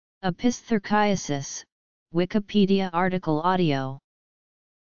Opisthorchiasis, Wikipedia article audio.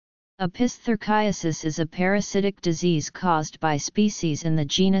 Opisthorchiasis is a parasitic disease caused by species in the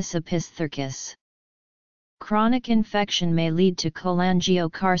genus Opisthorchis. Chronic infection may lead to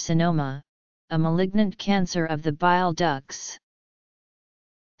cholangiocarcinoma, a malignant cancer of the bile ducts.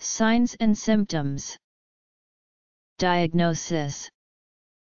 Signs and symptoms. Diagnosis.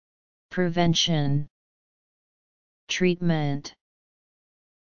 Prevention. Treatment.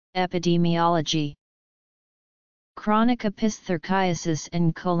 Epidemiology. Chronic opisthorchiasis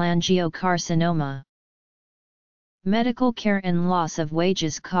and cholangiocarcinoma. Medical care and loss of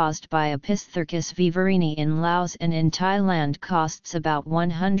wages caused by Opisthorchis viverrini in Laos and in Thailand costs about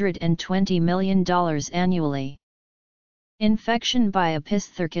 $120 million annually. Infection by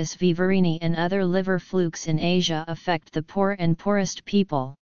Opisthorchis viverrini and other liver flukes in Asia affect the poor and poorest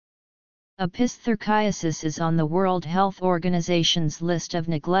people. Opisthorchiasis is on the World Health Organization's list of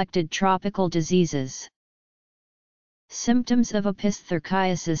neglected tropical diseases. Symptoms of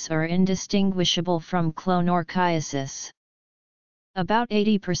opisthorchiasis are indistinguishable from clonorchiasis. About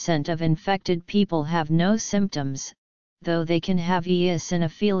 80% of infected people have no symptoms, though they can have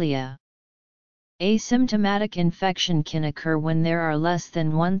eosinophilia. Asymptomatic infection can occur when there are less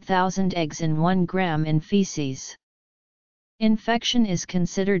than 1,000 eggs in 1 gram in feces. Infection is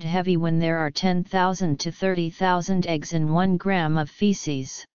considered heavy when there are 10,000 to 30,000 eggs in 1 gram of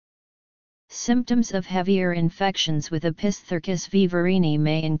feces. Symptoms of heavier infections with Opisthorchis viverrini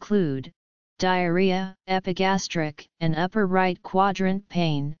may include diarrhea, epigastric and upper right quadrant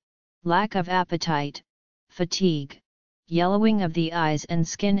pain, lack of appetite, fatigue, yellowing of the eyes and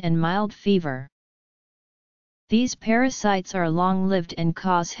skin and mild fever. These parasites are long-lived and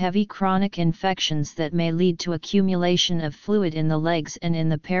cause heavy chronic infections that may lead to accumulation of fluid in the legs and in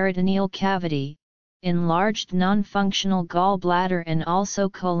the peritoneal cavity, enlarged non-functional gallbladder and also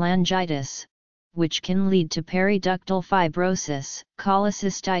cholangitis, which can lead to periductal fibrosis,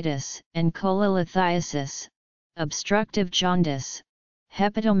 cholecystitis, and cholelithiasis, obstructive jaundice,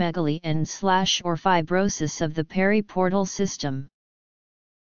 hepatomegaly and/or fibrosis of the periportal system.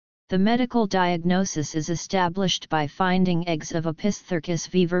 The medical diagnosis is established by finding eggs of Opisthorchis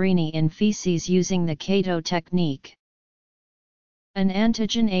viverrini in feces using the Cato technique. An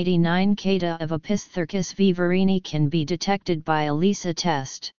antigen 89 Cata of Opisthorchis viverrini can be detected by a ELISA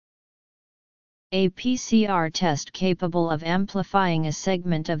test. A PCR test capable of amplifying a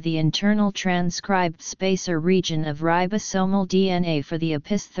segment of the internal transcribed spacer region of ribosomal DNA for the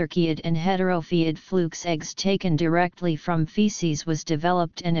Opisthorchid and heterophyid flukes eggs taken directly from feces was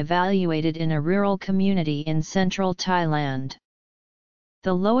developed and evaluated in a rural community in central Thailand.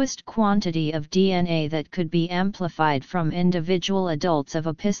 The lowest quantity of DNA that could be amplified from individual adults of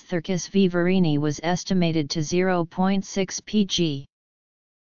Opisthorchis viverrini was estimated to 0.6 pg.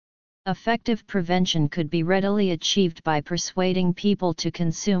 Effective prevention could be readily achieved by persuading people to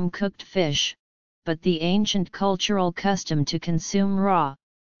consume cooked fish, but the ancient cultural custom to consume raw,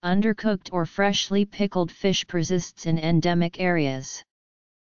 undercooked or freshly pickled fish persists in endemic areas.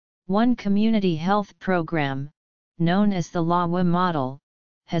 One community health program, known as the Lawa model,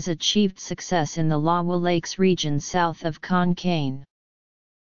 has achieved success in the Lawa Lakes region south of Khon Kaen.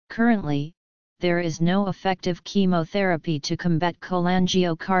 Currently, there is no effective chemotherapy to combat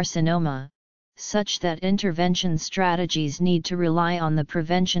cholangiocarcinoma, such that intervention strategies need to rely on the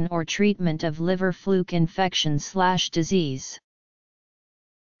prevention or treatment of liver fluke infection/disease.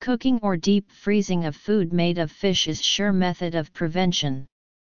 Cooking or deep freezing of food made of fish is sure method of prevention.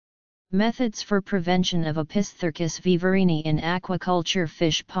 Methods for prevention of Opisthorchis viverrini in aquaculture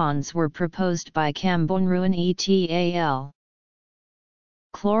fish ponds were proposed by Kambonruan et al.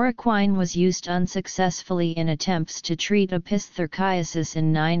 Chloroquine was used unsuccessfully in attempts to treat opisthorchiasis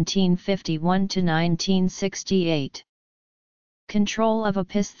in 1951 to 1968. Control of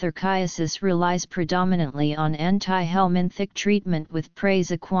opisthorchiasis relies predominantly on antihelminthic treatment with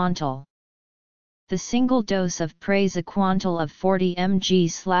praziquantel. The single dose of praziquantel of 40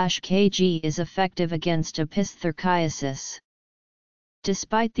 mg/kg is effective against opisthorchiasis.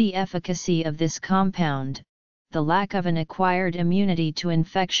 Despite the efficacy of this compound, the lack of an acquired immunity to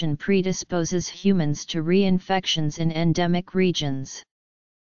infection predisposes humans to reinfections in endemic regions.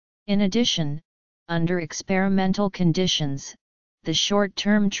 In addition, under experimental conditions, the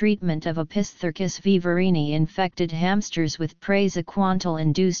short-term treatment of Opisthorchis viverrini infected hamsters with praziquantel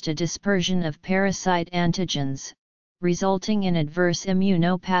induced a dispersion of parasite antigens, resulting in adverse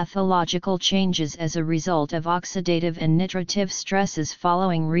immunopathological changes as a result of oxidative and nitritive stresses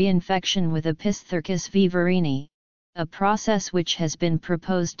following reinfection with Opisthorchis viverrini, a process which has been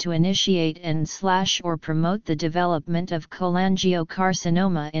proposed to initiate and/or promote the development of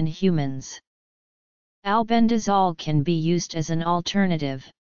cholangiocarcinoma in humans. Albendazole can be used as an alternative.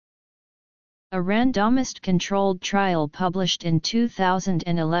 A randomized controlled trial published in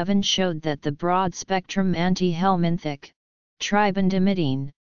 2011 showed that the broad-spectrum anti-helminthic, tribendamidine,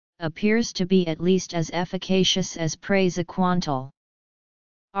 appears to be at least as efficacious as praziquantel.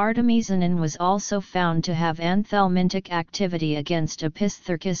 Artemisinin was also found to have anthelmintic activity against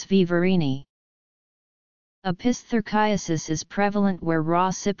Opisthorchis vivarini. Opisthorchiasis is prevalent where raw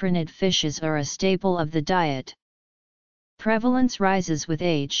cyprinid fishes are a staple of the diet. Prevalence rises with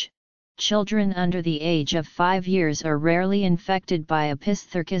age. Children under the age of 5 years are rarely infected by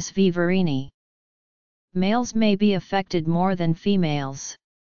Opisthorchis vivarini. Males may be affected more than females.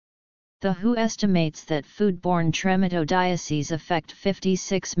 The WHO estimates that foodborne trematodiases affect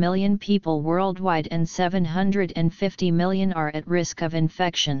 56 million people worldwide and 750 million are at risk of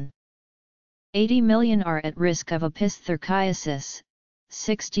infection. 80 million are at risk of opisthorchiasis,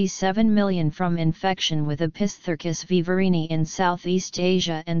 67 million from infection with Opisthorchis vivarini in Southeast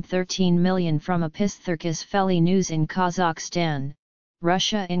Asia and 13 million from Opisthorchis felinus in Kazakhstan,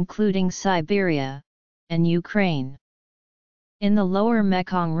 Russia including Siberia, and Ukraine. In the lower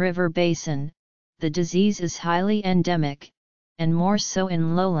Mekong River basin, the disease is highly endemic, and more so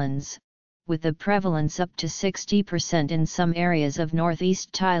in lowlands, with the prevalence up to 60% in some areas of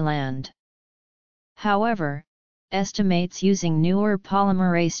northeast Thailand. However, estimates using newer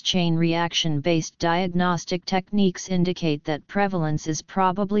polymerase chain reaction-based diagnostic techniques indicate that prevalence is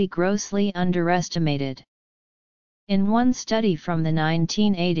probably grossly underestimated. In one study from the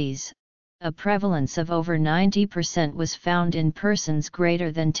 1980s, a prevalence of over 90% was found in persons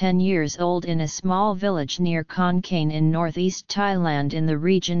greater than 10 years old in a small village near Khon Kaen in northeast Thailand in the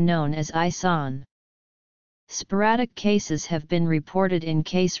region known as Isan. Sporadic cases have been reported in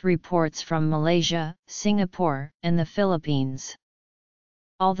case reports from Malaysia, Singapore, and the Philippines.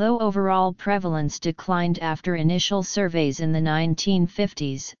 Although overall prevalence declined after initial surveys in the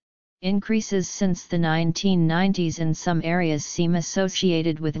 1950s, increases since the 1990s in some areas seem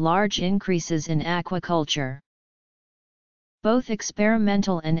associated with large increases in aquaculture. Both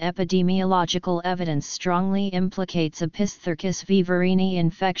experimental and epidemiological evidence strongly implicates Opisthorchis vivarini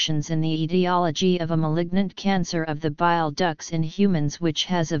infections in the etiology of a malignant cancer of the bile ducts in humans which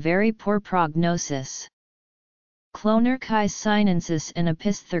has a very poor prognosis. Clonorchis sinensis and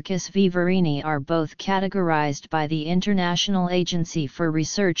Opisthorchis vivarini are both categorized by the International Agency for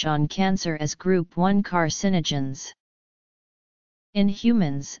Research on Cancer as Group 1 carcinogens. In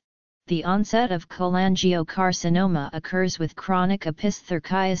humans, the onset of cholangiocarcinoma occurs with chronic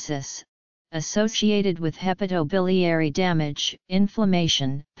opisthorchiasis, associated with hepatobiliary damage,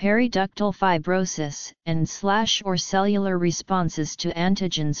 inflammation, periductal fibrosis, and/or cellular responses to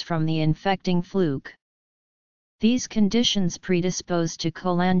antigens from the infecting fluke. These conditions predispose to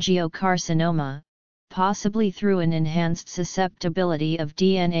cholangiocarcinoma, possibly through an enhanced susceptibility of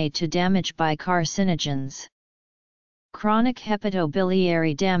DNA to damage by carcinogens. Chronic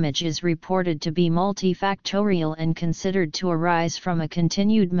hepatobiliary damage is reported to be multifactorial and considered to arise from a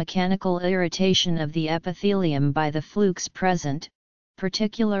continued mechanical irritation of the epithelium by the flukes present,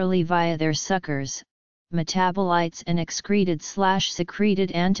 particularly via their suckers, metabolites and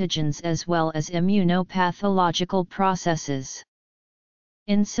excreted/secreted antigens as well as immunopathological processes.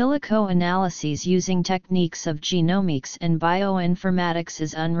 In silico analyses using techniques of genomics and bioinformatics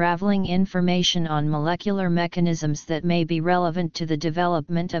is unraveling information on molecular mechanisms that may be relevant to the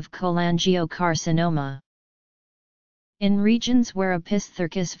development of cholangiocarcinoma. In regions where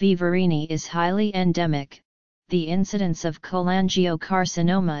Opisthorchis vivarini is highly endemic, the incidence of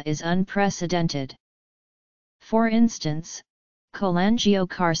cholangiocarcinoma is unprecedented. For instance,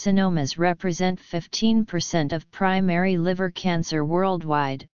 cholangiocarcinomas represent 15% of primary liver cancer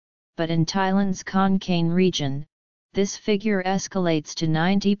worldwide, but in Thailand's Khon Kaen region, this figure escalates to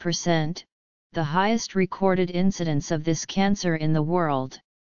 90%, the highest recorded incidence of this cancer in the world.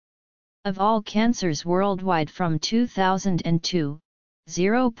 Of all cancers worldwide from 2002,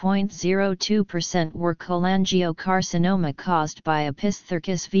 0.02% were cholangiocarcinoma caused by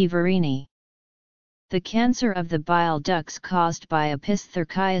Opisthorchis vivarini. The cancer of the bile ducts caused by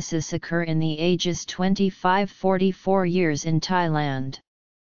opisthorchiasis occur in the ages 25–44 years in Thailand.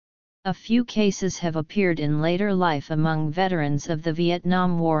 A few cases have appeared in later life among veterans of the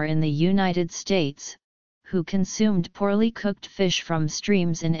Vietnam War in the United States, who consumed poorly cooked fish from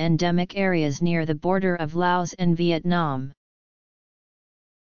streams in endemic areas near the border of Laos and Vietnam.